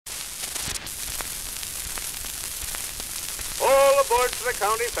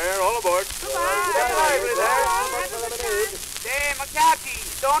county fair. All aboard. Hey, McCarthy,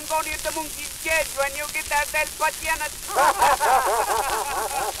 don't go near the monkey's cage when you get that del patianas.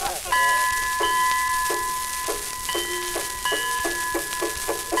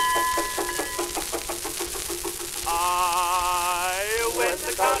 I went to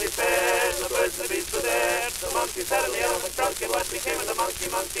the county fair, the birds and the beasts were there. The monkey sat on the elephant trunk, and what became of the monkey?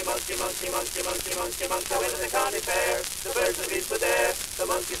 I went to the county fair, the birds and the beasts were there. The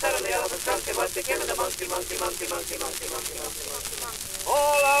monkey sat on the elephant trunk, and what became of the monkey?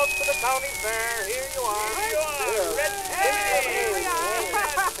 All out to the county fair. Here you are.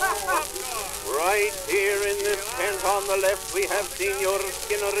 Right here in this tent on the left, we have Signor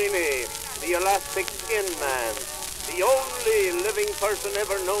Skinnerini, the elastic skin man. The only living person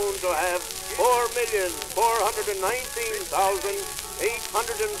ever known to have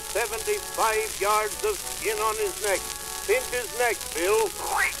 4,419,875 yards of skin on his neck. Pinch his neck, Bill.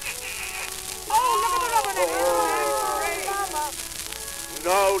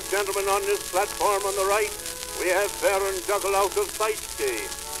 Now, gentlemen, on this platform on the right, we have Baron Juggle out of Sightski,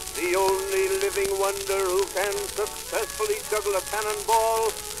 the only living wonder who can successfully juggle a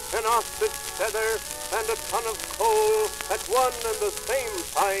cannonball, an ostrich feather, and a ton of coal at one and the same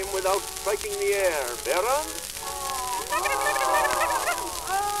time without striking the air. Baron?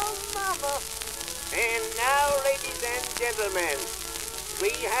 And now, ladies and gentlemen,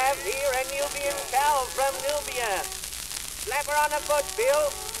 we have here a Nubian cow from Nubia. Slap her on the foot,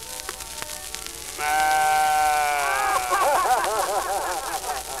 Bill.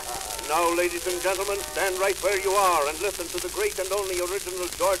 Now, ladies and gentlemen, stand right where you are and listen to the great and only original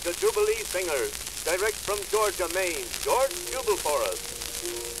Georgia Jubilee singers, direct from Georgia, Maine. George, jubile for us.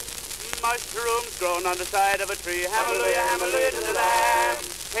 Mushrooms grown on the side of a tree. Hallelujah, hallelujah to the Lamb.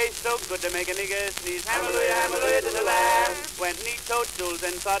 Tastes so good to make a nigger sneeze. Hallelujah, hallelujah to the Lamb. Went neat toad stools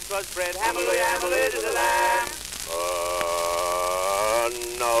and thought 'twas bread. Hallelujah, hallelujah to the Lamb.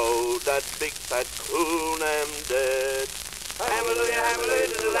 Now that big fat coon am dead. Hallelujah, hallelujah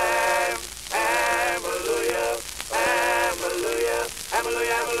to the Lamb.